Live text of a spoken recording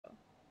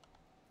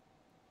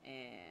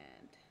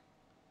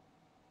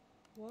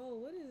Whoa,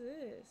 what is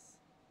this?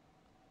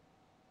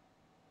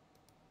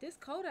 This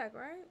Kodak,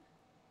 right?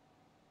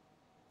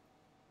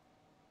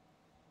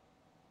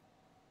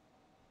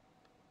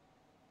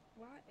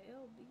 Why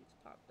L Beats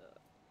popped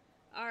up?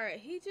 Alright,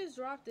 he just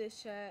dropped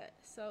this, chat.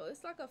 So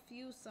it's like a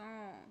few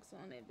songs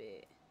on that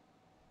bit.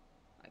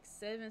 Like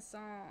 7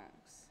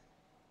 songs.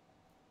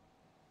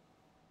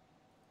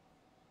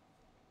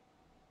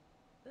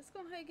 Let's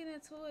go ahead and get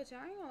into it, y'all.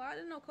 I ain't gonna lie, I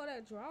didn't know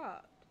Kodak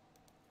dropped.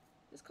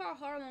 It's called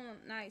Harlem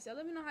Nights. Y'all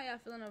let me know how y'all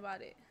feeling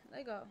about it.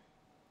 Let go.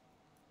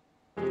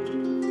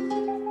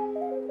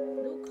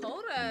 New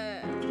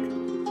Kodak.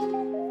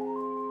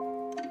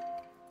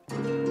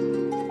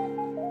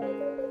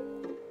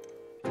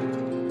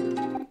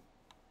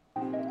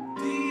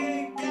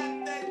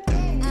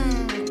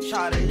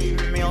 Try to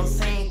leave me on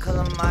scene cause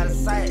I'm out of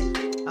sight.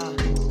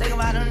 Think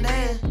about them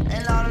days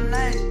and all them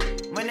nights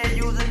when they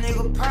use a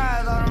nigga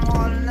prize all them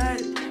all the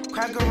nights.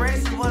 Crack a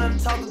race is what I'm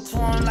talking to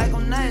him like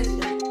I'm nice.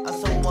 I'm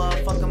so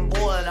motherfucking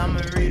bored,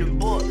 I'ma read a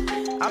book.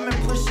 I've been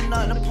pushing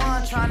up the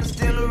pond trying to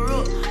steal a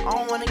rook. I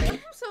don't wanna get. I'm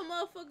so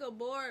motherfucking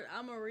bored,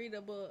 I'ma read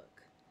a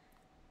book.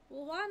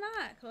 Well, why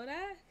not,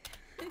 Kodak?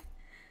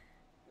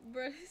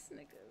 Bro, this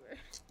nigga, bro.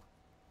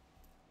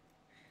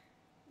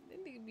 This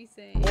nigga be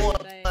saying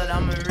anything. But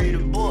I'ma read a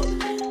book.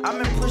 I've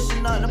been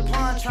pushing up the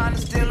pond trying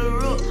to steal a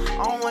rook.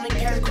 I don't wanna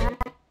catch corona,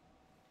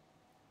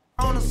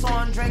 so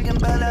I'm drinking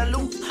Bella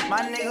Loop.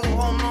 My niggas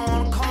want me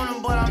on the corner,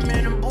 but I'm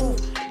in the booth.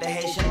 The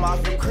Haitian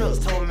Mafia Crips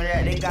told me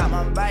that they got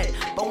my bite.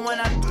 But when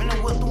I been a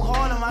whip through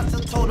Harlem, I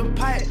still told the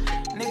pipe.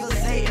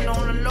 Niggas hating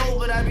on the low,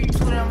 but I be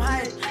too damn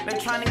high. Been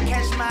trying to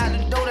catch me out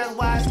the door, that's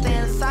why I stay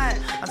inside.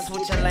 I'm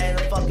switching lanes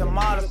and fucking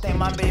models, think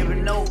my baby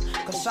know.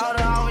 Cause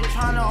Shawty always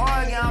trying to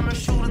argue, I'ma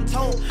shoot a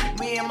toe.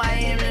 Me and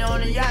Miami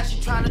on the yacht, she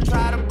trying to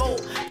try the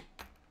boat.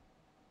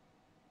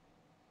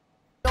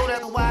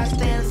 That's why I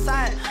stay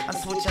inside. I'm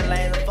switching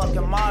lanes and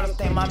fucking models,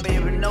 think my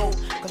baby know.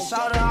 Cause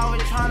Shawty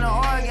always trying to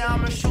argue,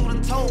 I'ma shoot a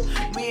toe.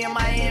 Me and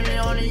Miami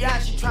on the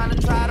yacht, she trying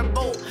to try the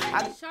boat.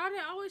 Shawty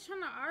always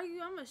trying to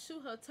argue, I'ma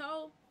shoot her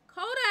toe.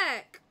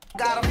 Kodak!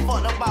 Got her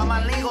fucked up by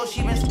my lingo,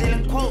 she been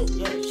stealing quotes.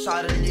 Yeah,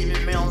 Shawty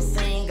leaving me on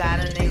scene, got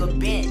a nigga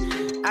bent.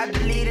 I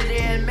deleted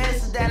every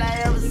message that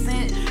I ever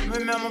sent.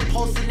 Remember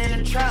posting in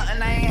the trap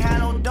and I ain't had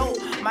no dope.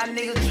 My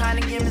niggas trying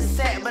to give me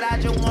set, but I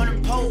just wanna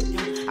poke.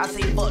 I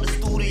say fuck the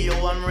studio,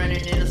 I'm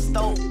running in the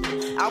stove.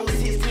 I was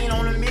 16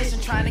 on a mission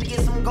trying to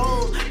get some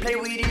goals. Play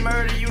with the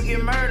murder, you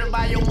get murdered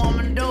by your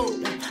woman dope.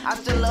 I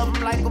still love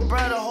him like a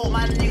brother, hope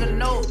my nigga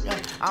know.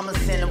 I'ma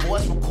send a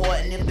voice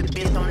recording if the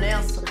bitch don't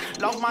answer.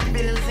 Lost my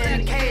feelings in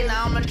the cave,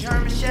 now I'm a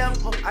German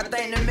shepherd. I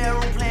think the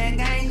mirror playing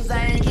games, cause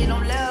I ain't get no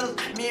letters.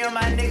 Me and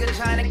my nigga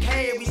trying to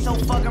cave, we so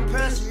fucking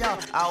pressure, y'all.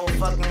 I was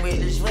fucking with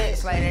the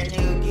Schwex like that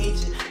nigga get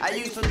you. I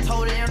used to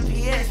tow the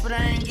MPS, but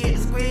I ain't get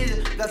the squeeze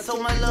it. Got so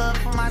much love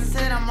for my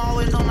set, I'm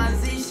always on my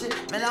Z shit.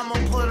 Man, I'ma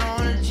put her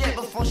on a jet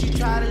before she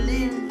try to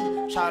leave me.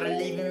 Try to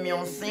leaving me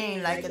on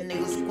scene like a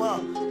nigga square.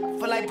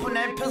 Feel like putting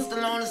that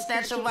pistol on the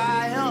snatch of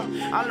eye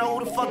here. I know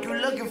who the fuck you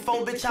looking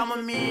for, bitch, I'm a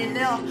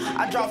millionaire.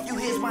 I drop few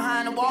hits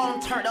behind the wall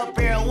and turned up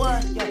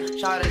everywhere. Yeah,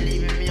 try to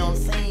leaving me on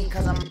scene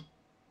cause I'm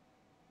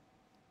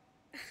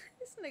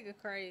This nigga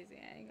crazy,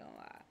 I ain't gonna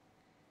lie.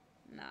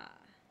 Nah.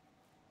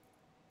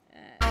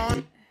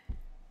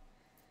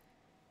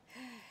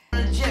 on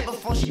the jet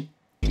before she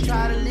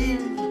try to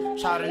leave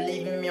me. Try to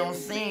leaving me on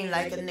scene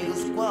like a nigga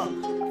square.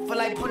 Feel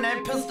like putting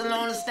that pistol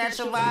on the snatch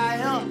of eye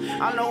here.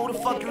 I know who the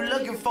fuck you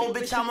looking for,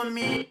 bitch, I'm a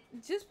millionaire.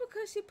 Just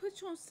because she put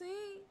you on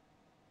scene,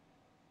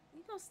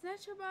 you gonna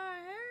snatch her by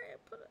her hair and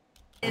put her...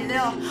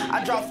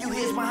 I drop few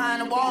hits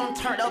behind the wall and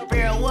turned up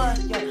everywhere.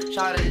 Yeah,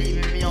 try to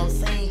leaving me on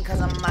scene cause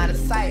I'm out of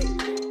sight.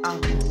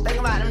 Think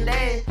about them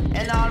days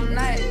and all them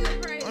nights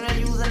when I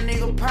use a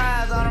nigga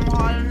prize all them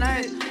hard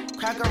nights.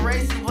 Crack a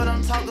race is what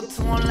I'm talking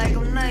to him like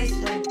I'm nice.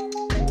 Yeah.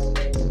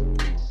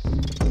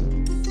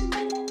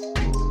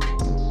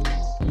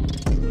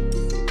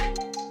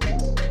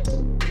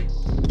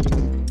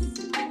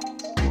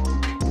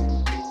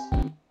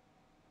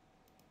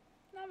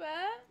 Not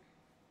bad.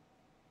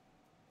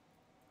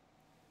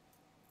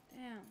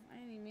 Damn, I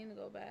didn't even mean to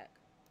go back.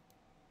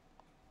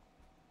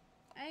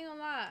 I ain't gonna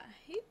lie,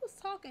 he was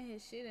talking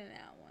his shit in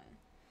that one.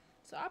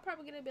 So I'll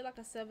probably get a bit like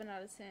a 7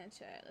 out of 10,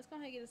 chat. Let's go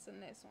ahead and get us to the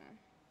next one.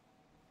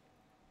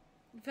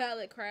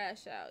 Valid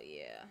crash out,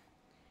 yeah.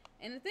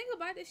 And the thing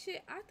about this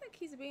shit, I think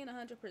he's being 100%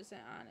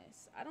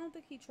 honest. I don't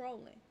think he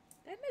trolling.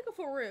 That nigga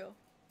for real.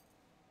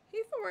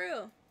 He for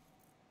real.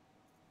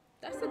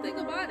 That's the thing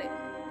about it.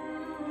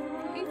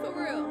 He for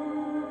real.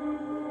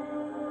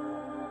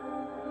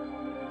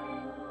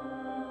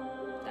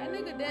 That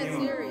nigga dead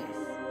serious.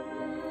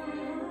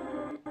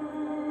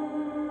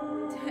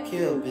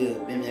 Kill Bill,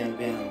 bam, bam,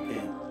 bam.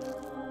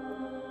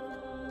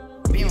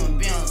 Bam,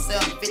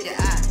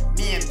 750i.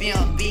 Me and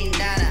Bam beating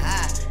down the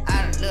eye. I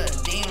done look a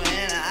demon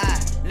in the eye.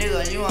 Nigga,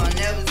 you won't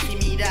never see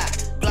me die.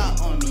 Block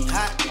on me,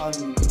 hot on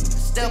me.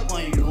 Step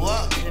on you,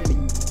 walk to me.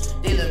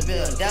 They little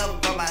bit of devil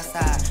by my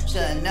side.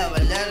 Shoulda never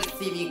let her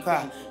see me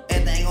cry.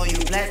 Everything on you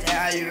plastic,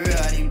 how you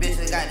real? These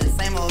bitches got the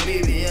same old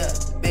baby, yeah.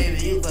 Baby,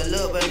 you could a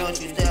little but no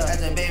true step. I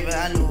said, baby,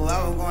 I knew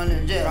I was going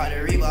to jail. Brought the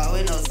Reebok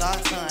with no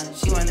socks on.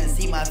 She wanna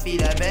see my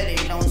feet, I bet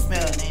it don't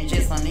smell. Then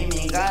just on me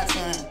and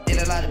godson.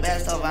 Did a lot of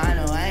bad stuff, I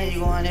know I ain't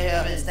going to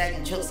hell. Been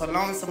stacking chips so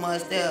long, so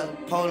much still.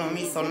 Pulled on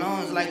me so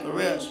long, it's like a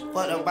rush.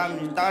 Fucked up by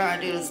me, thought I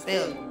did a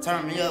spell.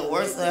 Turned me up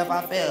worse if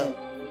I fell.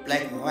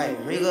 Black and white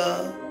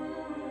rigor.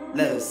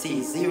 Letter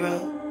C,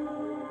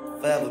 0.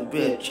 Forever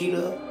be a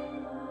cheater.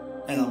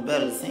 Think I'm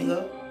better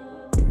singer.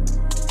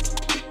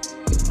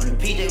 On the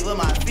PJ with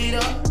my feet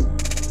up.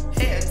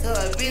 Head to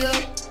a beat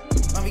up.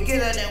 When we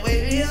get up, then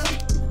wave me up.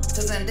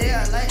 To Sunday,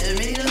 I like to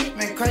meet her.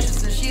 Been crushing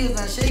since she was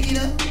unshaky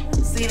up.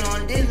 Seen her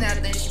on Disney, I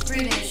think she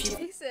pretty and she.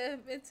 He said,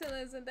 until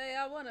Sunday,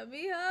 I wanna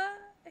meet her.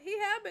 He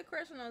have been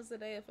crushing on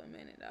Zendaya for a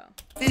minute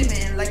though. Fit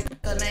me like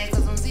her name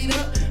cause I'm seed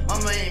up.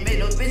 Mama ain't made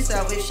no bitch,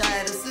 I wish I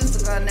had a sister,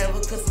 cause I never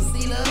could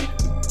succeed up.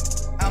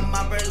 I'm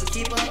my brother's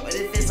keeper, but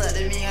if it's up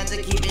to me, I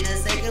just keep it a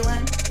second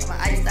one. My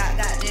ice stock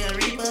goddamn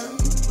reaper,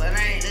 but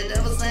I ain't the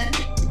devil's son.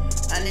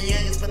 I'm the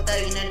youngest but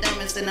thuggin' the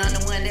dumbest, and I'm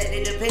the one that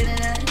they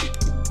dependin' on.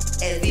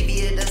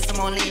 SVB does some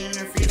more lean in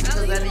the freezer,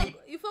 cause I need.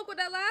 You fuck with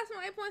that last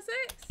one,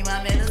 8.6?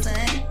 My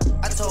medicine.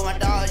 I told my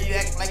dog you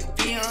act like a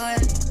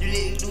peon. You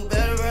need to do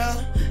better,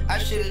 bro. I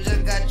should've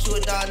just got you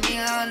a dog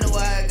neon. Know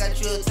why I got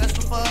you a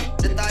Tesla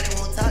for? The thought it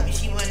won't top me,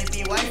 she wanna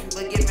be wifey,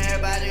 but give me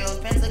everybody else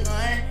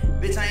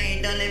Pentagon. Bitch, I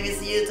ain't done, let me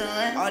see your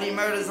tongue. All these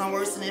murders, I'm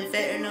worse than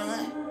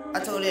fentanyl. I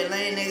told that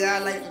lame nigga I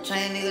like the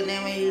chain nigga,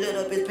 then when he lit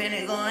up his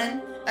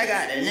Pentagon. I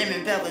got the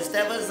lemon pepper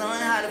steppers on.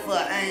 How the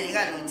fuck I ain't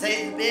got no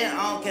taste, bitch?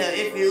 I don't care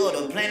if you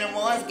order plenty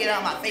more. Get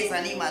out my face,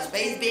 I need my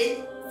space,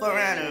 bitch. Fuck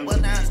around and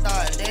bust down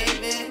Star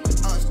David.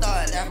 I'm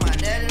Star, that's my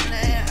daddy's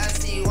name. I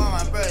see you on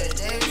my brother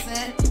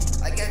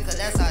Dieuson. I guess cause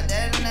that's our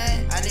daddy's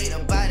name. I need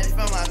a body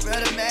from my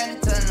brother, man.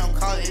 Tell him don't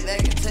call me back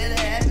until it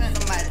happens.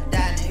 Somebody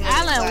died in here.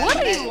 Alan,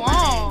 what do you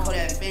want?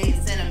 Kodak face,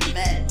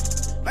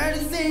 cinematic. Murder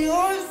scene,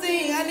 horror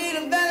scene. I need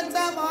a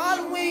Valentine for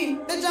Halloween.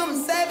 Bitch, I'm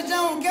a savage, I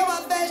don't care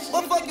about fashion.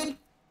 What fucking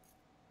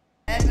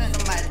happen?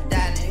 Somebody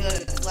died in here.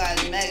 That's why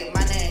I maggot.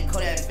 My name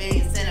Kodak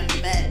face,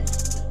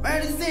 cinematic.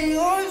 Murder scene,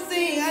 horror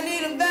scene. I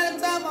need a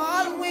Valentine for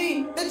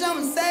Halloween. Bitch, I'm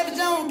a savage, I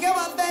don't care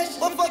about fashion.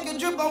 What fucking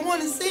drip, I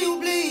wanna see you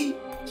bleed.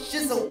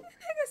 Shit so.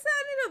 Nigga said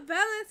I need a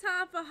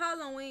Valentine for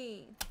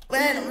Halloween.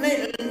 Bad, I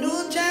made a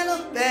new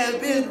channel.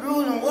 Bad bitch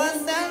ruling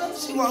one sandal.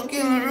 She walk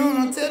in the room,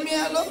 don't tell me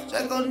hello.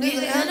 Check on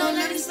nigga, I don't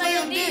let me slay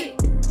your dick.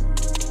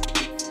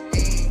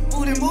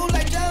 Booty move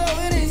like jello,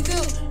 it ain't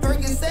still.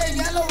 Perkins said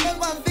yellow, rub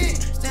my feet.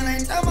 Still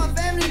ain't tell my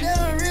family they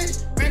were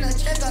rich. Bring a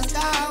check on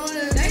sky on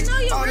it. They know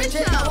you rich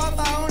check though.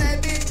 Wi-Fi on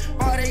that bitch.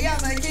 Bought a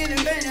yacht, my kid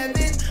and bang that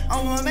bitch.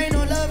 I wanna make no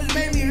love, it's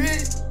made me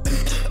rich.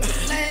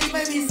 Lanes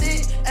made me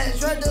sick. At the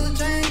drug dealer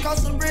chain,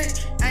 cost some brick.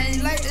 I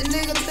ain't like the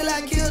nigga till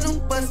I killed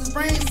him. Bust his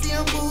brain, see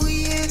him for who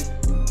he is.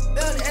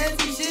 Build the ass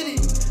and shitty.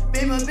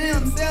 Made my bill,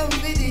 I'm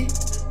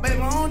 750. Made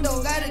my own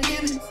dough, got a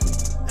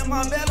gimmicks. And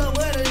my belly,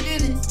 what a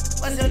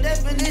dentist. What's your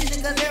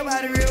definition? Cause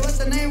everybody real. What's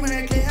the name of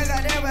that clip? I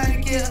got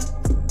everybody killed.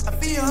 I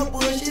feel her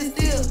bullshit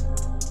still.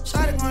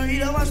 Shawty gonna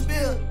read up my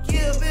spill.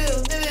 Kill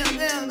Bill,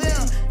 bam.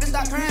 Bitch,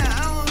 stop crying,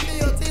 I don't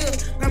feel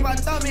tears. Grandpa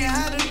taught me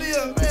how to be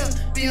a real.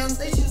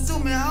 Beyonce, she sue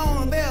me, I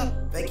don't bail.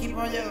 They keep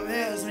on your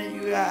rails when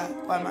you ride.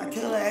 Why my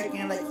killer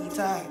acting like he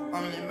tired?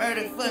 Only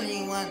murder for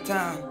me one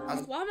time.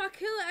 Why my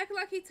killer acting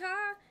like he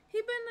tired?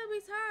 He better be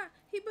tired.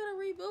 He better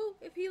reboot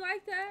if he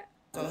like that.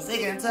 So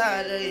sick and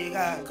tired of you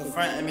guys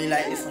confronting me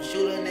like it's some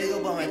shooter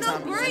nigga, but when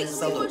time you send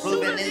so the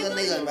proven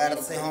nigga,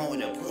 rather stay home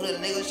with a puller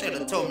nigga.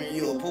 Should've told me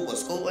you a pooper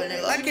scooper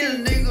nigga. I kill a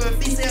nigga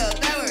if he say a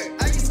bad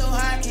word. I get so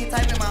high I can't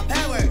type in my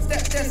power.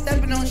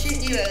 Stepping on shit,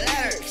 need a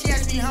ladder. She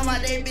asked me how my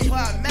day, bitch,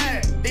 why I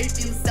matter. Bitch,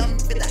 do something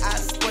for the eye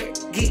squirt.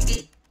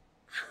 Geek.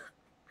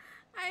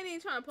 I ain't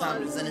even trying to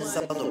pause this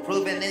one. So the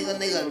proven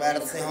nigga,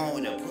 rather stay home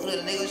with a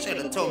puller nigga.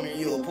 Should've told me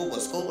you a pooper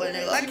scooper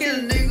nigga. I kill a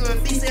nigga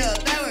if he say a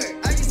bad word.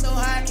 I get so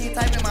high I can't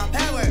type in my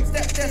power.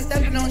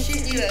 Stepping on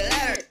shit, need a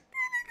ladder.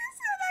 That nigga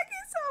said I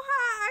get so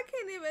high I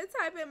can't even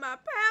type in my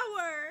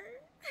power.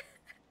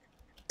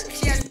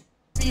 She asked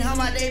me how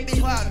my day,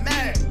 bitch, why I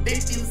matter.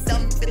 Bitch, do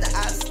something for the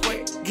eye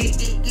squirt. Get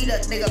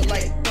that nigga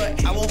like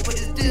butt. I won't put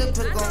this deal,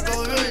 put it gon'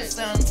 go ruin.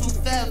 Sound too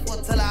fast for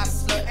till I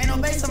slut. Ain't no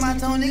bass on my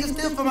tone, nigga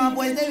still for my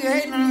boys. They be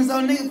hating on them, so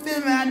nigga feel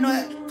me, I know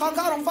it. Caught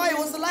on fire,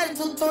 what's the lighter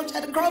to the torch?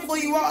 Had to crawl for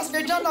you all. I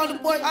straight jumped on the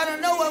boy. I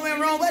don't know what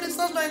went wrong, but it's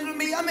so strange with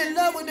me. I'm in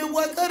love with the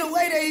boy, cut the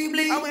way that he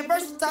bleed. I went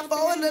first to top 4,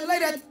 a little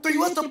late at 3.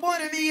 What's the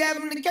point of me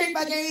having the cake if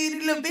I can't eat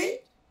it a little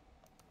bit?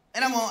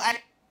 And I'm on.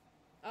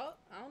 Oh,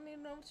 I don't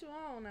even know what you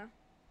on now.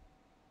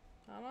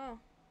 Hold on.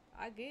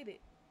 I get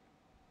it.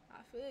 I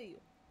feel you.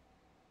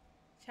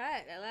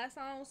 Chat, that last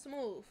song was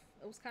smooth.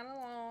 It was kind of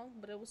long,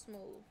 but it was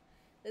smooth.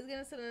 Let's get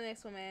into the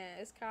next one, man.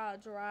 It's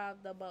called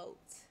Drive the Boat.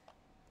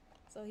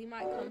 So he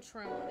might come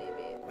trim on it a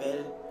bit.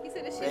 Ready? He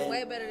said this shit's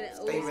way better than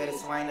Stay ready,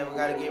 so I ain't never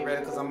gotta get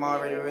ready, cause I'm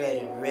already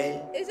ready.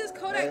 Ready? It's just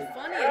Kodak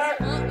funny as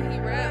fuck when he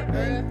rap,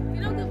 bruh.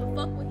 He don't give a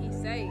fuck what he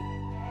say.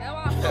 That's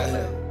why I fuck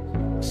with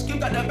him. Skip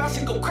got that bounce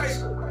and go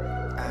crazy.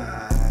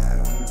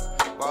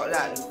 Walk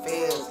out the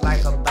fields like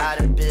a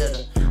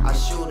bodybuilder. I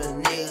shoot a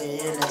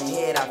nigga in the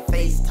head, I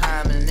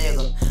FaceTime a nigga.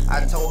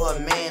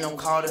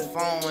 call the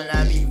phone when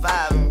I be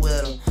vibing with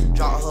her.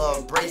 Drop her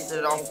a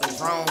bracelet off the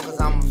drone, cause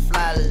I'm a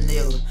fly little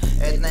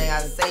nigga. Everything I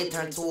say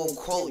turn to a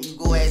quote, you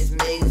go ask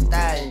Megan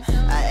Stallion.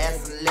 I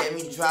asked her to let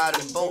me drive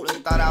the boat, they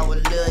thought I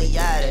was Lil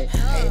Yachty.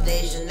 Hey,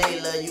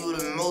 Dejanay, love you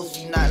the most,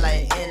 you not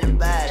like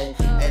anybody.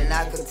 And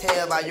I could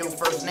tell by your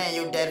first name,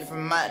 your daddy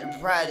from out the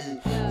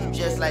project. You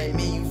just like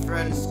me, you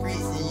from the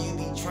streets and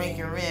you be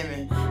drinking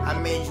Remy. I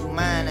made you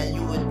mine, and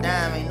you a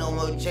dime, ain't no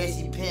more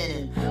JC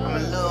Penny. I'm a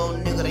little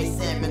nigga, they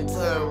sent me to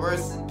the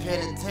worst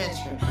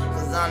penitentiary.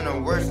 Cause I'm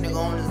the worst nigga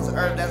on this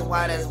earth, that's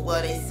why that's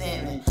what they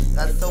sent me.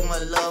 Got so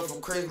much love for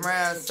Chris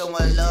Brown, so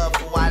much love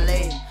for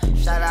Wale.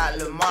 Shout out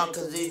Lamar,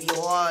 cause it be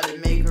hard to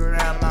make it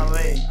around my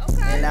way.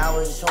 And I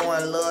was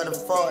showing love to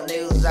fuck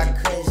niggas I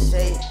couldn't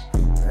shake.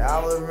 I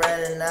was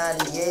running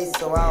 98,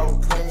 so I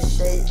was putting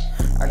shape.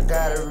 I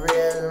got a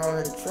red on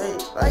the tray,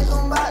 like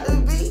I'm about to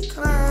be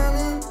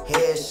climbing.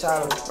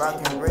 Headshot,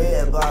 rockin'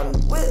 red bottom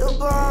with the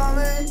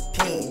bombing.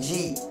 Pink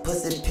Jeep,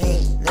 pussy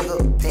pink,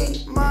 nigga pink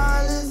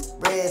Marlins.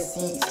 Red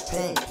seats,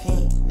 pink,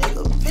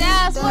 nigga pink.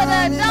 That's what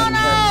I don't know.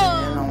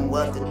 And I'm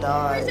what the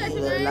dog, need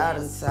a lot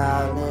of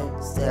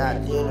silence. Said I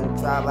did a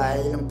drive, I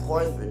hit them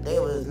ports, but they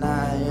was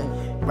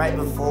lying. Right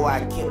before I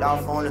kicked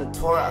off on the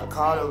tour, I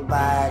called her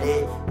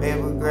body.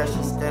 Baby girl,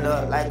 she stood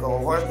up like a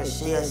horse, cause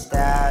she a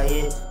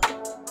stallion.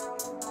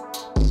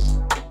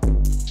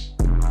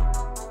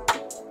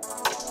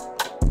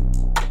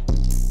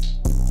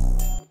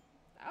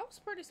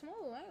 Pretty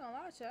smooth, I ain't gonna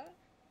lie, chat.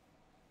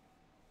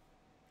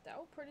 That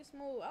was pretty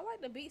smooth. I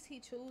like the beats he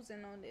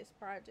choosing on this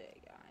project,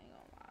 y'all. I ain't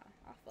gonna lie.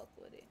 I fuck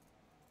with it.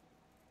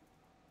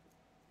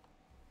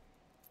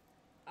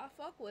 I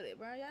fuck with it,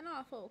 bro. Y'all know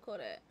I fuck with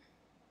Kodak.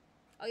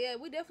 Oh yeah,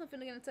 we definitely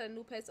finna get into the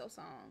new Peso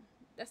song.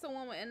 That's the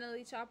one with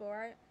NLE Chopper,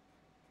 right?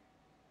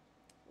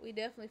 We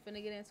definitely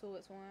finna get into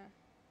it, one.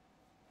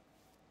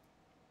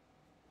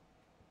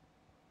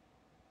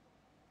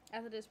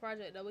 After this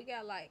project, though, we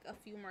got like a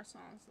few more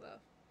songs left.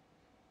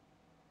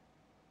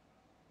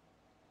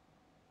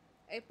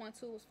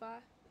 8.2 was fire.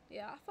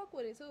 Yeah, I fuck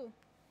with it too.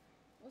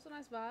 What's a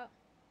nice vibe?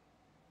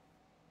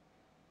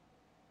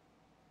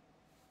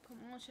 Come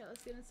on, chat.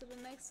 Let's get into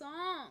the next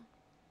song.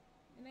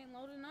 It ain't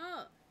loading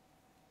up.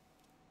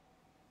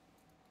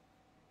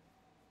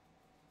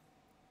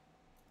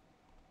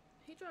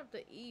 He dropped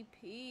the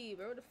EP.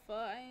 Bro, what the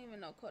fuck? I didn't even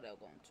know Kodak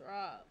gonna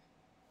drop.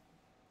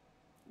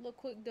 Little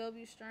quick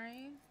W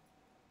string.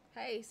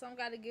 Hey, some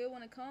gotta give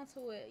when it comes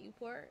to it. You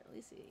port. At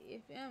least you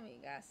feel me.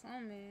 Got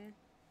some, man.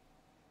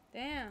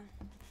 Damn.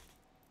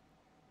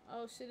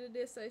 Oh shit, it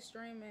did say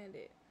stream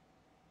ended.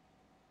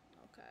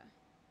 Okay.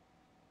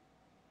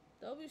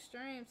 W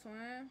stream,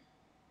 twin.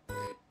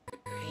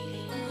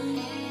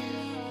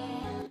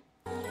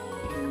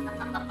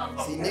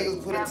 See,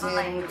 niggas put a 10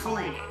 on the 2.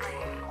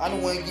 I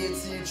don't want to get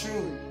to you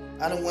true.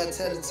 I don't want to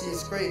tell it to you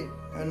straight.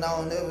 And I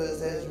don't never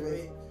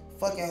exaggerate.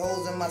 Fucking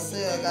hoes in my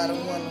cell, got a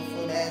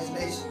wonderful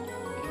imagination.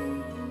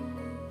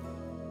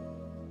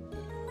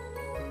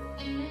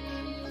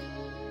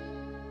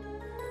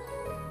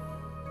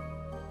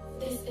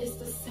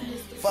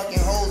 Fucking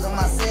hoes in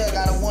my cell,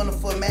 got a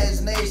wonderful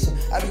imagination.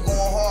 I be going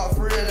hard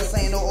for real, this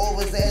ain't no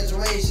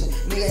over-exaggeration.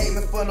 Nigga hate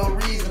me for no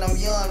reason, I'm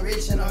young,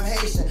 rich, and I'm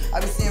Haitian.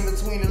 I be seeing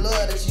between the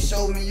love that you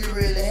showed me, you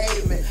really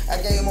hate me. I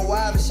gave him a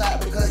wild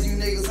shot because you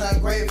niggas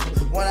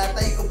ungrateful. When I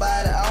think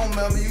about it, I don't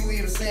remember you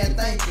even saying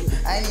thank you.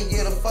 I ain't even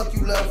get a fuck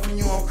you love from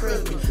you on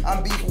Christmas.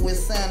 I'm beefing with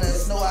Santa,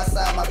 it's snow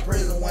outside my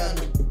prison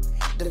window.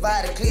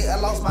 Divided click, I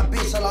lost my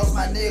bitch, I lost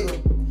my nigga.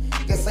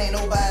 Guess ain't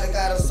nobody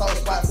got a soft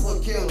spot for a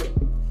killer.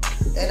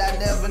 And I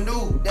never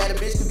knew that a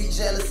bitch could be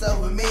jealous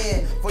of a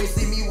man. Before you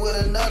see me with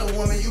another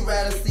woman, you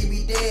rather see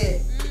me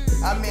dead.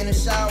 I'm in the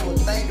shower,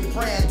 thinking,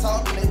 praying,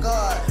 talking to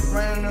God.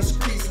 Running the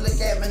streets,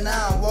 look at me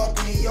now, I'm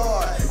walking the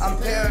yard. I'm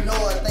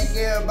paranoid, think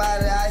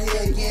everybody out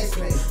here against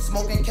me.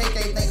 Smoking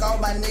KK, think all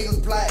my niggas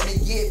plotting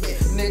to get me.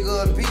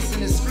 Nigga a beast in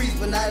the streets,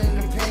 but not in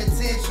the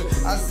penitentiary.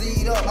 I'm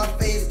Z'd up, my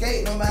face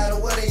gate, no matter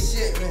what they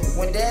ship me.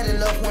 When daddy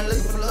left, went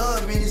looking for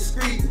love in the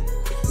street.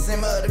 Send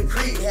me up the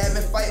creek, had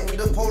me fight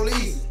with the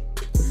police.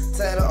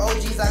 Tell the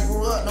OGs I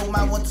grew up, know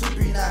my 1, 2,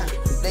 3, 9.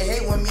 They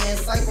hate when me and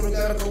Cycle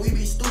together, cause we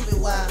be stupid,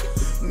 why?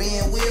 Me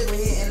and Wiz were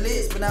hitting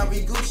licks, but now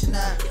we Gucci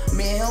now.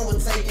 Me and him were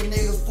taking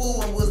niggas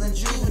fool and was in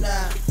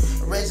juvenile.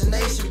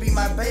 Origination be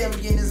my bae, I'm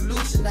getting this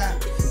lucha now.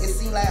 It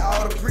seem like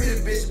all the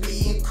pretty bitches be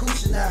eating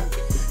coochie now.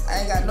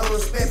 I ain't got no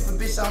respect for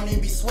bitch, I don't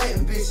even be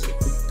sweating bitches.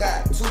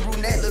 Got 2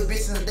 brunette little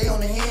bitches, they on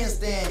the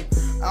handstand.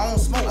 I don't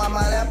smoke while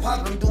my lap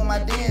pop, I'm doing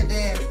my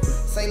dance.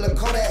 Say look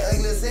Kodak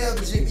ugly as hell,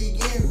 but you be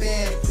getting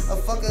banned. A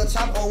fucking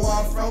chopper where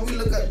I'm from, we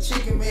look up the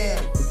chicken man.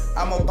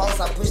 I'm a boss,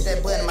 I push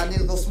that button, my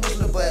niggas go smoosh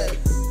the button.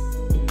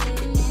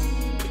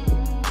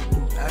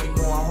 I be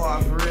going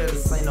hard for real,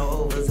 this ain't no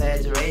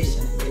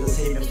over-exaggeration. Niggas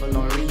hate me for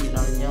no reason,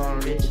 I'm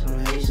young, rich, and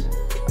I'm Haitian.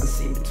 I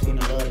see between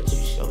the love that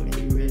you show me,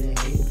 you really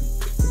hate me.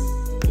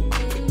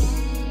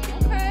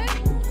 Okay.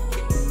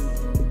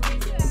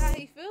 See how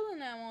he feeling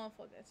that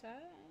motherfucker,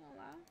 child. I ain't gonna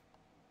lie.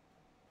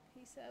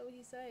 He said what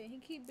he said. He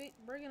keep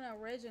bringing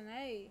up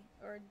Reginae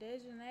or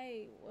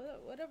Dejanae,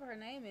 whatever her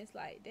name is.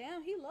 Like,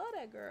 damn, he love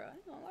that girl. I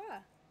ain't gonna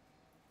lie.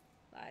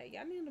 Like,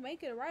 y'all need to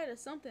make it right or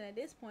something at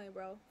this point,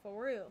 bro.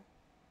 For real.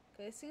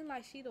 Cause it seems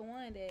like she the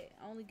one that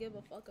only give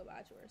a fuck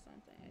about you or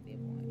something at this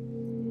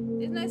point.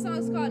 This next song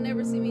is called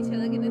Never See Me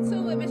Till I Get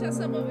Into It. Make sure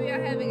some of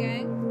y'all have it,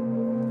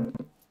 gang.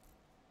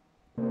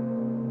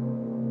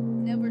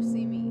 Never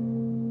See Me.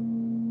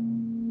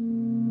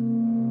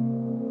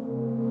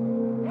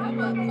 How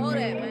about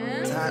Kodak,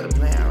 man? Tired of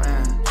playing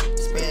around.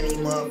 Spend these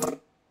motherfuckers.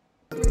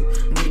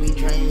 Need be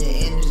draining your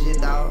energy,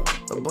 dog.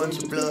 A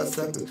bunch of blood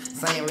suckers.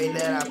 Same way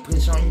that I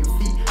push on your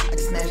feet, I can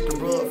snatch the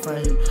blood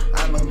from you.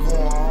 I've been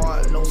going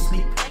hard, no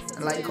sleep,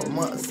 like a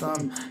month or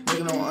something.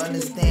 Nigga don't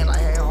understand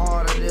like how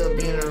hard it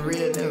is being a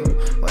real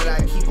nigga. But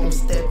I keep on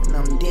stepping,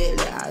 I'm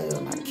deadly out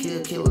here. I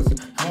kill killers,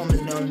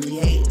 homies don't be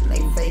hating,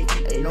 they fake,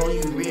 they know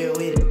you real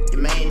with it. The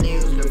main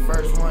niggas the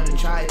first one to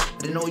try it,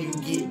 they know you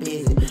get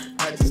busy.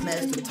 I just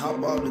snatch the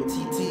top off the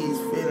TTs,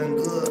 feeling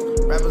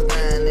good. Rappers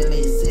dying in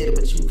they city,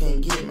 but you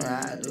can't get me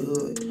out the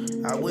hood.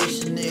 I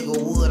wish a nigga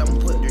would, I'm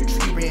put the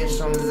tree branch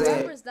on his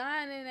ass. Rappers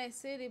dying in that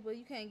city, but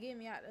you can't get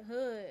me out the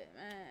hood,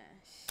 man.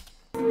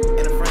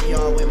 In the front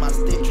yard with my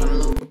stick trying to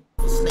look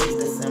for snakes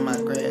that's in my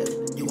grass.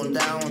 You gon'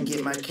 die on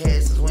get my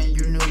cash, since when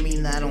you knew me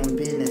not on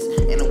business.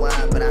 In a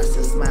while, but I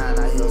still smile,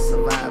 I hear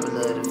survival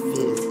of the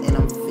fittest. And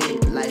I'm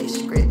fit like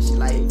scratch,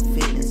 like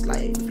fitness,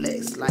 like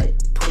flex, like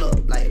pull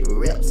up, like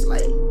reps,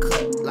 like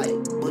cut, like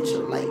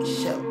butcher, like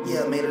chef.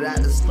 Yeah, made it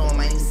out the storm,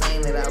 I ain't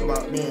saying that I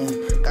bought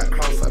then. Got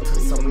close, I took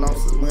some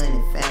losses,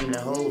 money, family,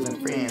 hoes,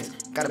 and friends.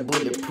 Got a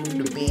bulletproof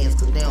the Benz,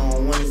 cause they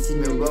don't wanna see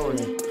me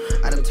rolling.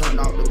 I done turned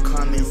off the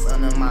comments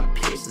under my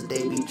pictures,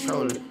 they be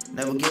trolling.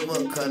 Never give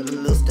up, cause the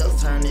little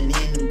stuff turning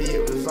into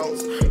big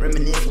results.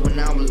 Reminiscing when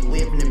I was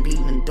whipping and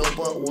beating the dope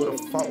up with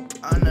a fork.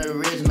 I'm the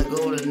original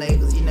golden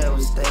niggas, you never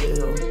stay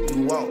here,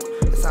 you walk.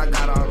 That's how I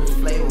got all this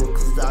flavor,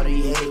 cause all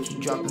these haters keep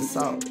dropping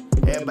salt.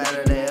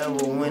 Everybody that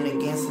ever went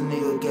against a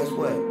nigga, guess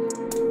what?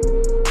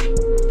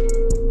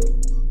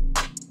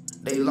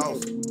 They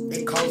lost.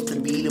 It cost to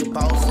be the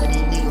boss, and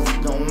these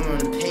niggas don't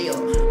wanna pay up.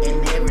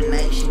 And every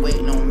night she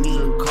waiting on me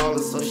to call her,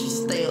 so she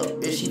stay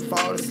up. If she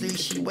fall asleep,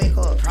 she wake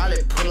up.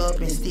 Probably pull up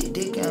and stick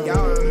dick in.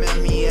 Y'all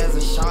remember me as a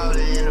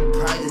shawty in the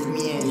projects,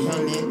 me and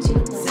him then.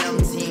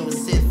 17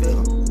 was 6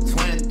 figure,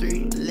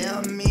 23,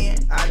 11 men.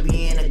 I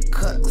be in a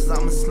cut, cause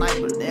I'm a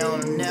sniper, they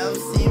don't never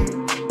see me.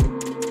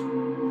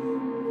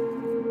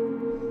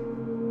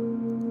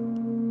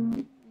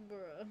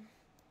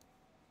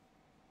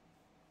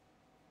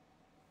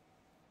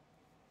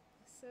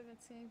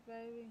 17th,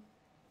 baby.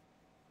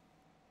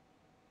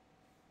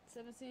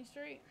 17th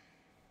Street.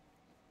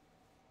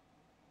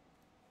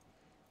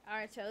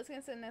 Alright, y'all. Let's get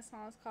into the next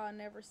song. It's called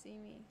Never See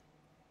Me.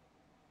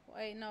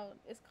 Wait, no.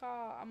 It's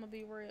called I'ma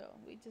Be Real.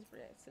 We just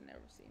reacted to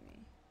Never See Me.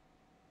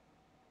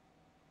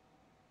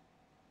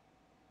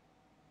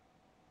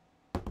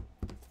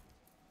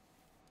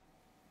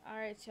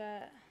 Alright,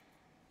 chat.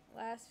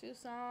 Last few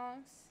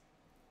songs.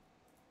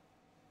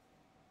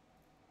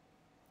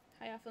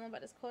 How y'all feeling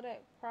about this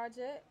Kodak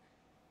project?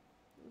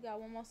 We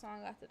got one more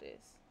song after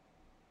this.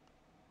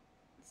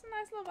 It's a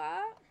nice little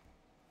vibe.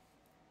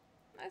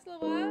 Nice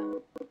little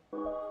vibe.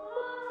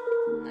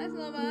 Nice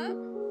little vibe.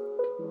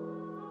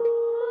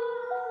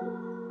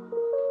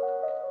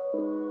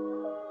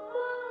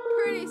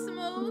 Pretty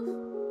smooth.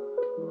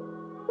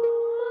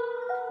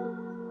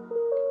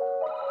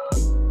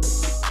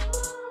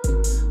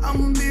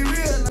 I'ma be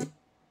real.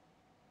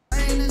 I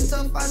ain't as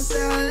tough I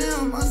say I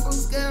am. I'm so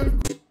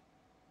scared.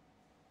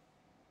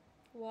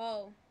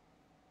 Whoa.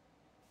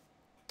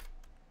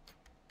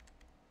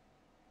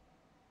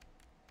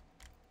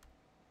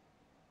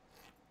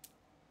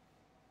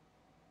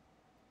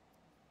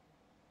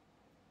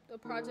 The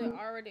project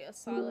already a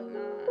solid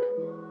 9.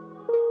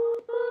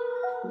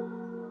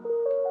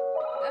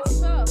 That's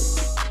tough.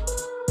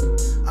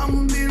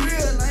 I'ma be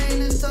real, I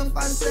ain't as tough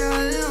I say I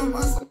am.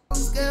 I'm so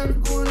scared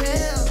of going to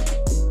hell.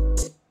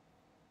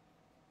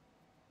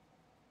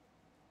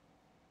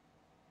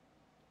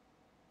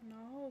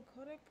 No,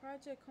 Kodak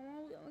project, come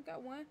on, we only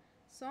got one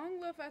song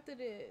left after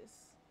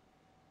this.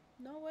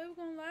 No way we're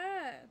gonna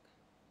lag.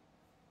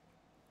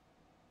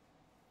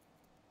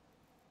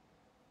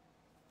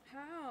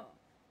 How?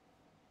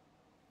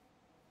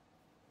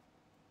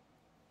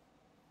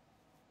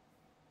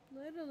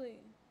 Literally.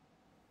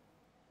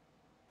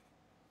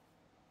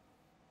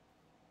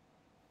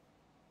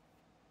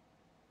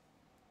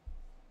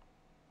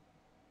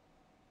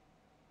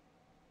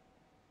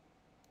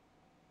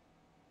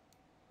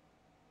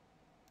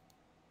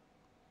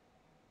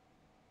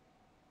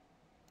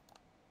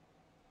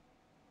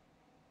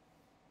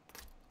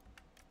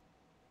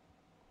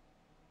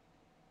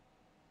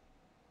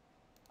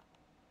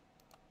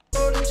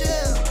 Go to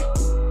jail.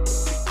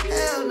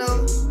 Hell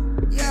no.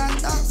 Yeah, I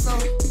thought so.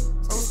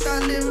 So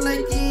start living like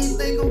you ain't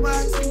think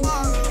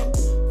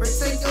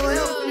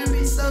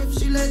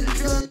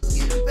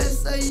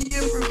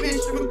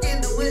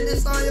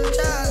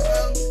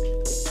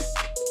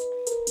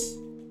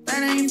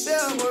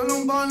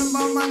falling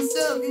by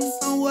myself, you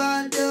somewhere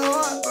out there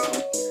hard, bro.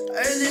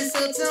 Early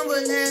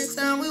September, last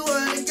time we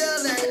were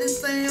together at the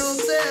same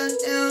hotel.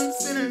 Damn,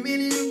 it's been a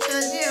minute you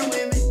checked in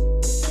with me.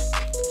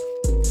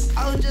 I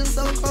was just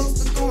so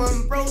close to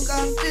going broke,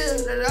 I feel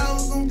that I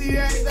was gonna be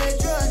right back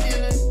drug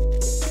dealing.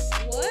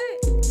 What?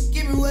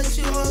 Give me what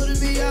you owe to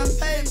me, I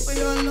paid for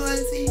your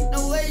loyalty.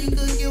 No way you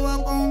could give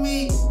up on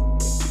me.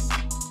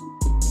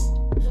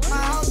 What? My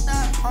house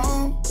not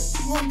home,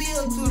 you won't be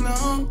up too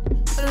long,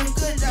 but it's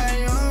good that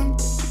young.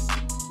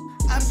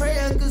 I pray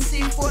I could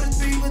see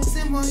 43 with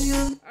 10 more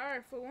years.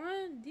 Alright, for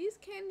one, these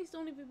candies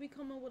don't even be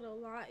coming with a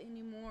lot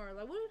anymore.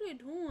 Like, what are they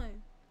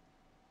doing?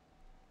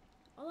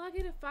 All I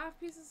get is 5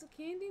 pieces of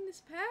candy in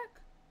this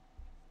pack?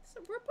 It's a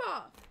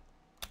ripoff.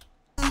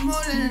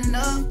 More than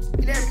enough,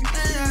 get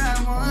everything that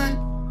I want.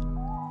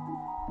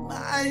 My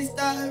eyes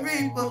started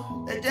reaper,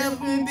 the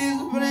devil in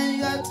business, but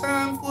ain't got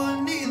time for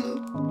a neither.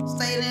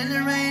 Stayed in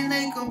the rain,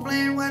 they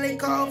complain why they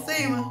call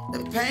FEMA. The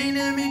pain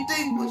in me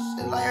deeper,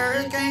 shit like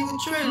Hurricane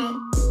Katrina.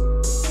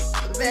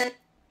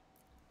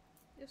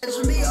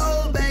 It's me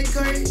old back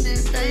curtain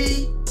and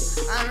pain.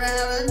 I'd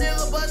rather a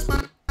nigga bust my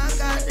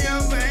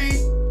goddamn brain.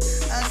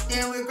 I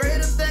stand with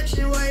great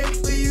affection,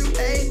 waiting for you,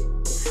 hey.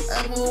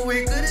 I move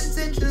with good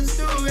intentions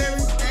through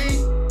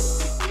everything.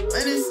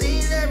 But it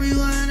seems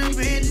everyone is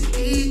ready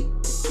to eat.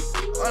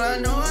 All I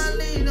know I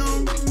lean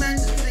on the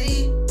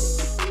magazine.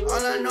 All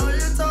I know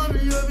you told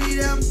me you'll be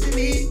there for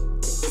me.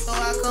 So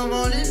I come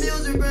on in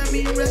music, bring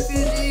me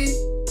refugees.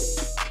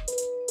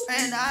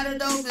 Ran out of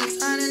dope, it's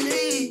time to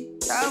leave.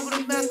 Top of the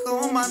Mecca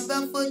on my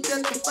left foot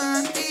just to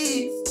find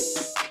peace.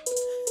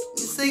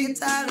 You sick and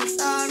tired of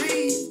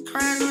stories,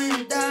 crying on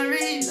your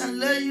diaries. I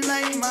love you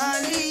like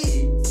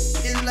Molly.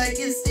 It's like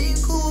it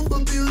seems cool for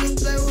you to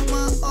play with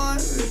my heart.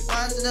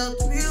 Rising up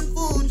to be the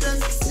fool just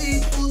to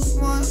see who's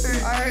smarter.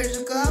 I heard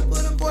you got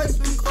put a voice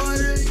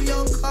recorder in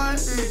your car.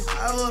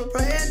 I was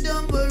praying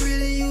dumb, but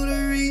really you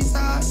the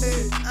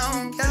retarded. I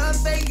don't care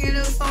faking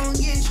the phone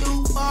get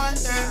you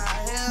farther.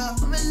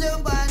 I'm a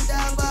little by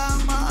die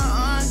by my honor.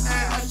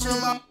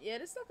 Yeah,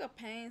 this is like a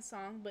pain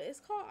song, but it's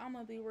called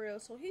I'ma Be Real.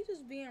 So he's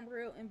just being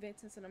real and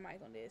venting to the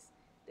mic on this.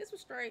 This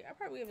was straight. I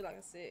probably give it like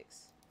a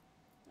 6.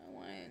 I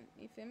went,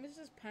 you feel me? It's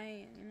just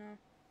pain, you know.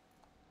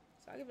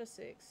 So I give it a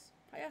 6.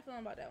 How y'all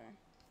feeling about that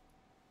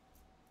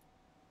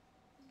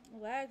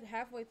one? Lagged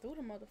halfway through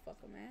the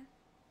motherfucker, man.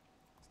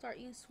 Start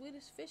eating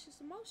Swedish fish and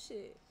some more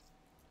shit.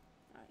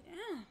 Alright,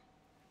 yeah.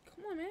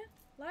 Come on, man.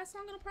 Last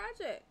song on the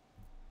project.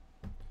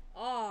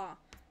 Aw,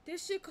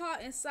 this shit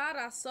called Inside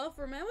I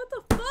Suffer, man. What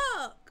the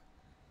fuck?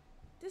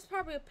 This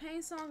probably a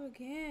pain song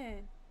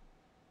again.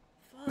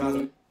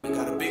 Fuck. He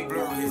got a big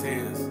blur on his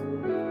hands.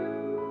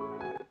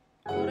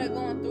 Kodak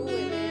going through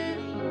it, man.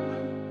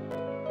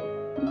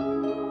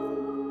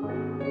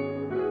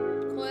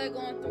 Kodak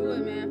going through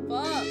it, man.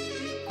 Fuck.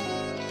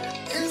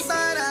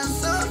 Inside I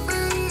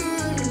suffer.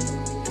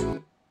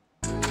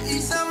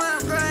 Each time I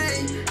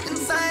pray,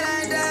 inside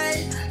I die.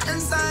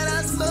 Inside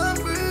I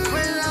suffer.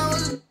 When I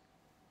was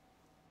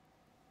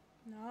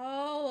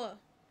No.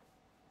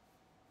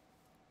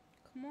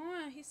 Come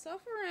on, he's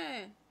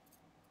suffering.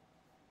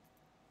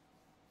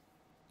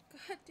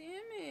 God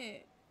damn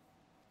it.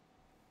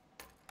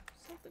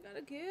 Something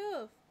gotta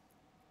give.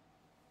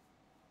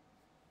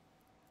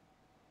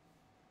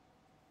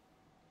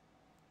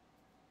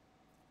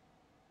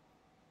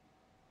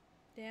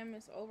 Damn,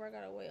 it's over. I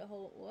gotta wait a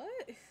whole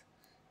what?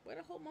 Wait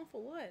a whole month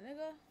for what,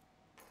 nigga?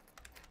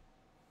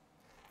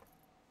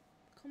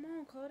 Come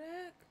on,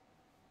 Kodak.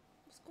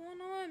 What's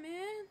going on,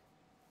 man?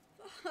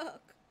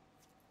 Fuck.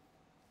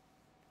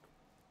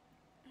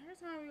 Every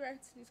time we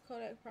react to these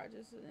Kodak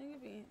projects, the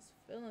nigga be in his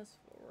feelings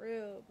for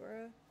real,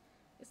 bruh.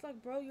 It's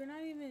like, bro, you're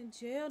not even in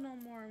jail no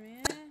more,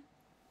 man.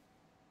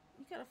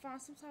 You gotta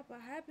find some type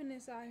of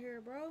happiness out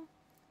here, bro.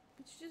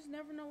 But you just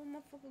never know what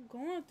motherfucker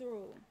going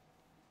through.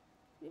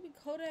 You be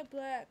Kodak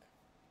Black,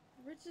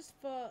 rich as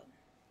fuck,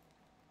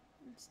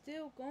 and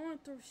still going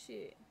through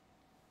shit.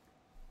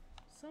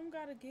 Some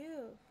gotta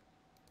give.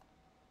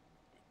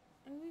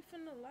 And we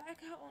finna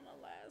lag out on the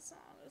last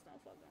song. There's no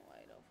fucking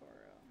way, though, for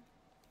real.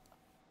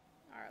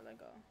 Alright, let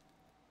go.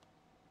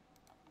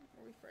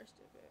 Refresh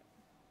it a bit.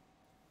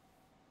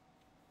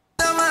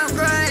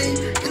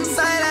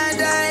 inside I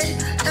die,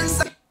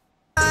 inside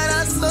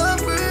I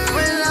suffer.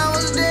 When I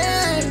was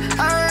dead,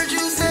 I heard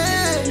you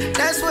say,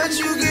 that's what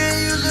you get,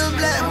 you the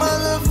black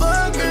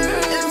motherfucker.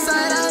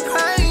 Inside I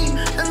cry,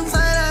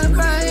 inside I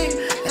cry,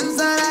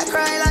 inside I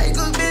cry like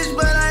a bitch,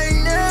 but I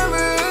ain't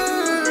never.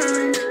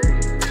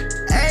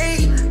 Hey,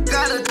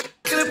 got a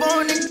clip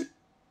on it.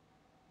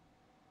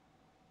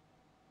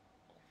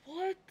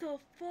 What the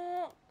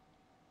fuck?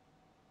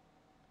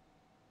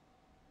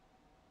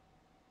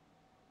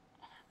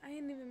 I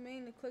didn't even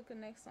mean to click the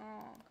next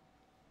song.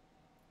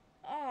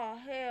 Oh,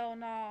 hell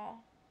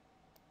no.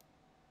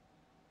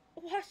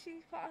 Why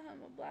she call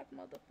him a black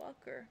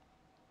motherfucker?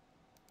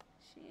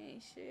 She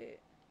ain't shit.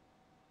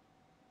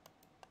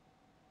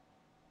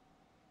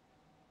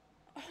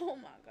 Oh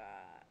my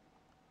god.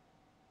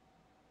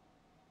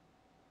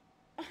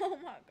 Oh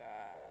my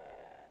god.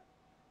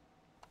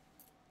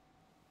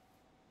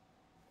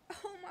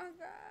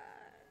 god.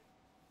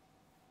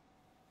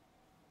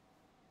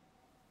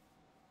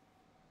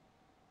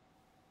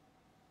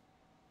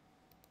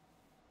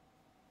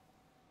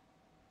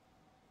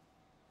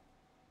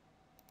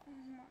 Oh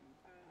my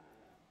god.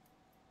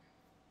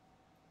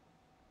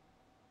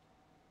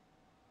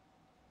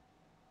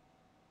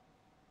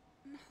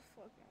 No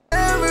fucking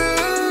way.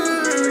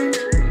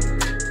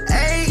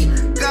 Hey,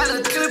 got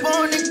a clip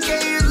on the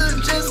cage,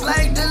 look just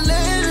like the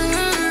letters.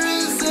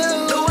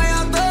 The way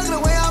I thug, the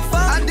way I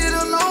fuck, I did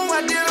alone,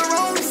 I did it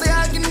wrong. Say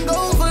I can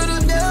go for the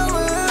devil.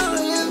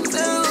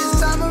 This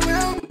time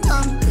around,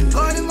 I'm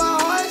guarding my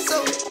heart,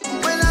 so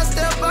when I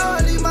step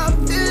out, I leave my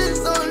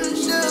feelings on the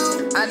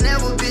shelf. I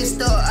never been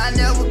stuck, I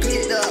never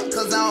clicked up,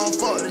 cause I don't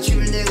fuck with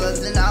you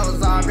niggas, and I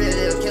was already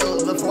a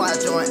killer before I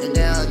joined the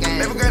damn game.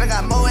 Baby girl, I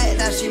got more at,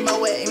 now she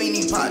more at, we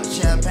need pop the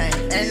champagne.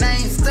 And I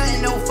ain't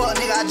stunting no fuck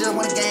nigga, I just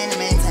wanna gain and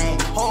maintain.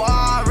 Oh,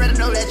 I already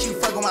know that you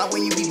fucking out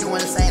when you be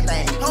doing the same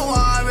thing. Oh,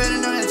 I already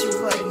know that you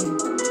fucking.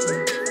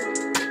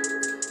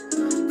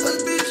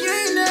 Cause bitch, you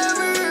ain't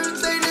never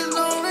say this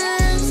no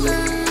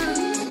answer.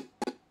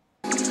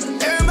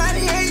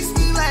 Everybody hates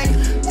me like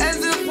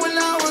as if when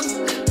I was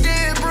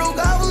dead broke,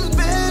 I was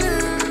better.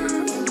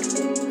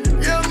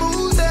 Your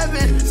moves have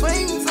been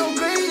swinging so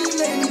crazy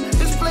lately.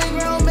 This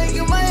playground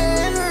making my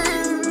head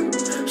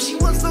hurt. She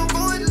was so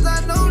gorgeous,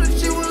 I know that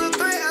she was a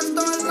threat. I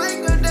started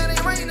like her, that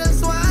ain't right,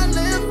 that's why I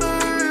left her.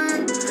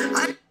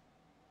 I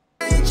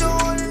ain't your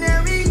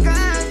ordinary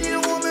guy. Need a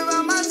woman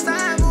by my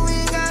side, but we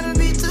ain't gotta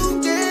be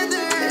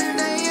together.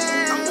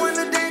 I'm one of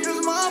the dangerous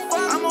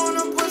motherfuckers. I'm on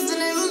a pussy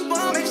niggas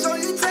bum. Make sure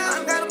you tell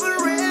I got a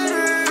beretta.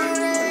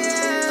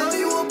 Know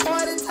you a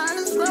party time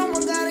to slum. I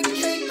got a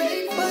cake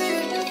made for you.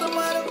 Just a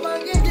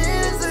motherfucking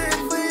desert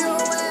for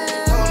your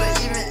ass. Told her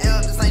even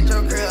if this ain't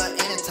your girl,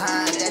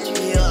 anytime that you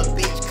hear a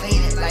bitch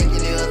clean it like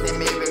it is, and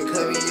maybe it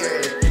could be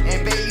yours. And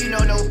babe, you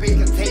know no bitch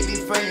can take me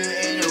from you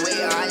anyway.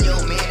 I'm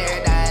your man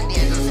every now and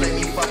then, just let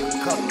me fuck a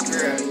couple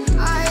girls.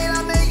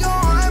 I make your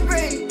heart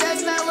break.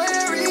 That's not what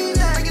it reads.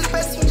 I think it's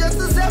best you just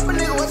accept a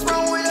nigga. What's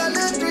wrong with all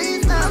the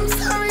dreams? I'm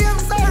sorry,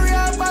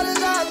 I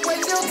apologize.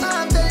 Waste your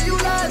time telling you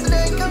lies and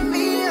ain't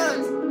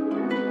convenient.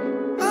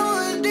 I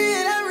was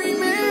dead, I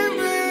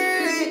remember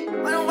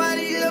it. But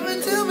nobody ever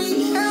tell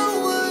me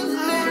hell was.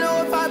 Didn't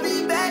know if I'd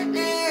be back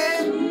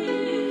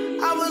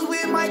then. I was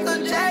with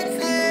Michael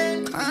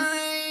Jackson.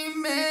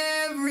 Climb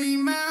every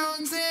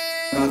mountain.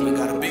 Cosmic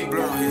got a big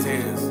blur on his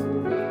hands.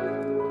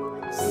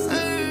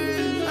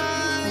 Search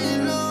high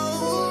and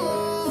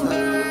low.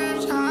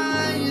 Search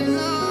high and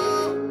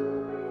low.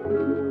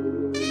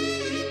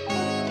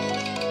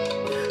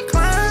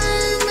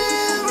 Climb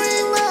every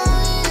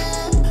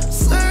mountain.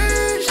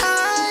 Search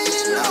high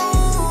and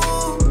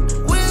low.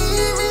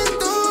 Weaving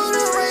through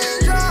the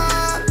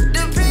raindrop,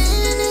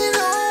 depending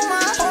on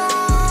my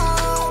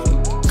home.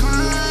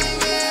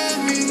 Climb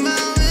every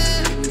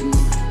mountain.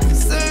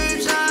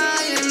 Search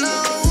high and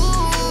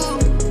low.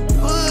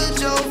 Put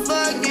your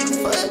fucking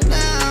foot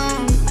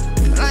down,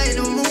 like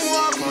the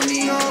moonwalk on the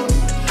ocean.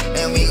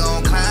 And we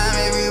gon' climb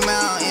every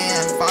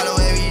mountain, follow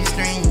every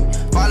stream,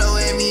 follow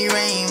every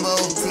rainbow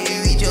till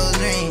you reach your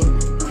dream.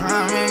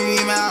 Climb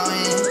every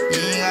mountain, you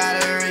ain't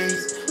gotta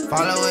race.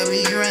 Follow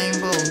every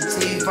rainbow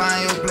till you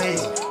find your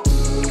place.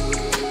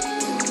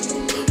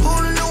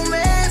 Holding no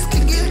mask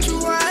can get you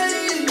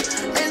right,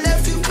 and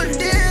left you for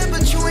dead,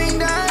 but you ain't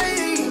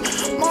dying.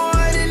 More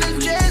than a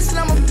dress, and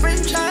I'm a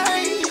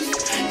franchise.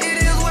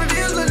 It is what it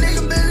is, a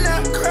nigga better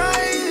not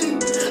cry.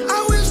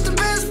 I wish the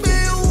best for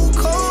you,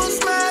 cold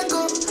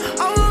smacker.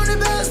 I want the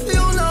best for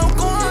you, now I'm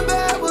going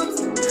backwards.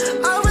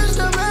 I wish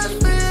the best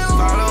for you.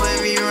 Follow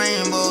every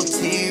rainbow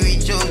till you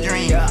reach your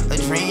dream. A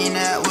dream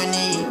that would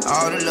need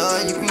all the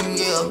love you can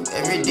give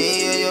every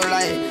day of your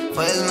life,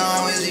 for as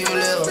long as you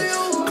live.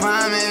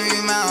 Climb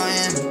every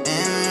mountain,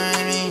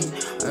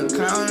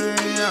 climb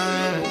every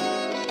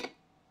mountain.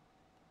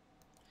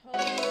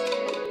 Holy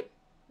shit.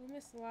 We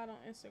missed a lot on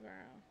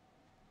Instagram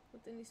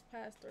within these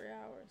past 3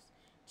 hours.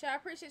 Chat, I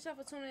appreciate y'all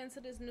for tuning into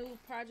this new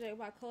project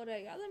by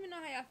Kodak. Y'all let me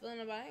know how y'all feeling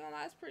about it. I ain't gonna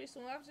lie, it's pretty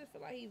soon. I just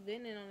feel like he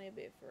venting on it a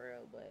bit for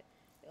real, but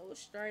it was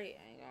straight.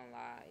 I ain't gonna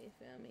lie, you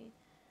feel me?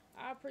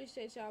 I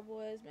appreciate y'all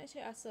boys. Make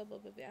sure y'all sub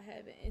up if y'all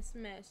haven't and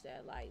smash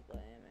that like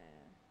button,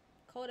 man.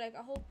 Kodak,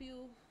 I hope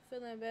you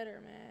feeling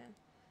better, man.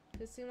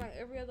 Cause it seems like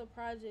every other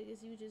project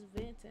is you just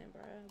venting,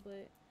 bro.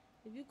 But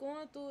if you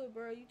going through it,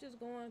 bro, you just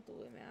going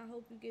through it, man. I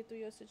hope you get through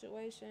your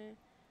situation.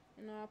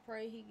 You know, I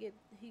pray he get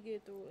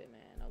through it,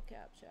 man. No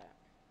cap, chat.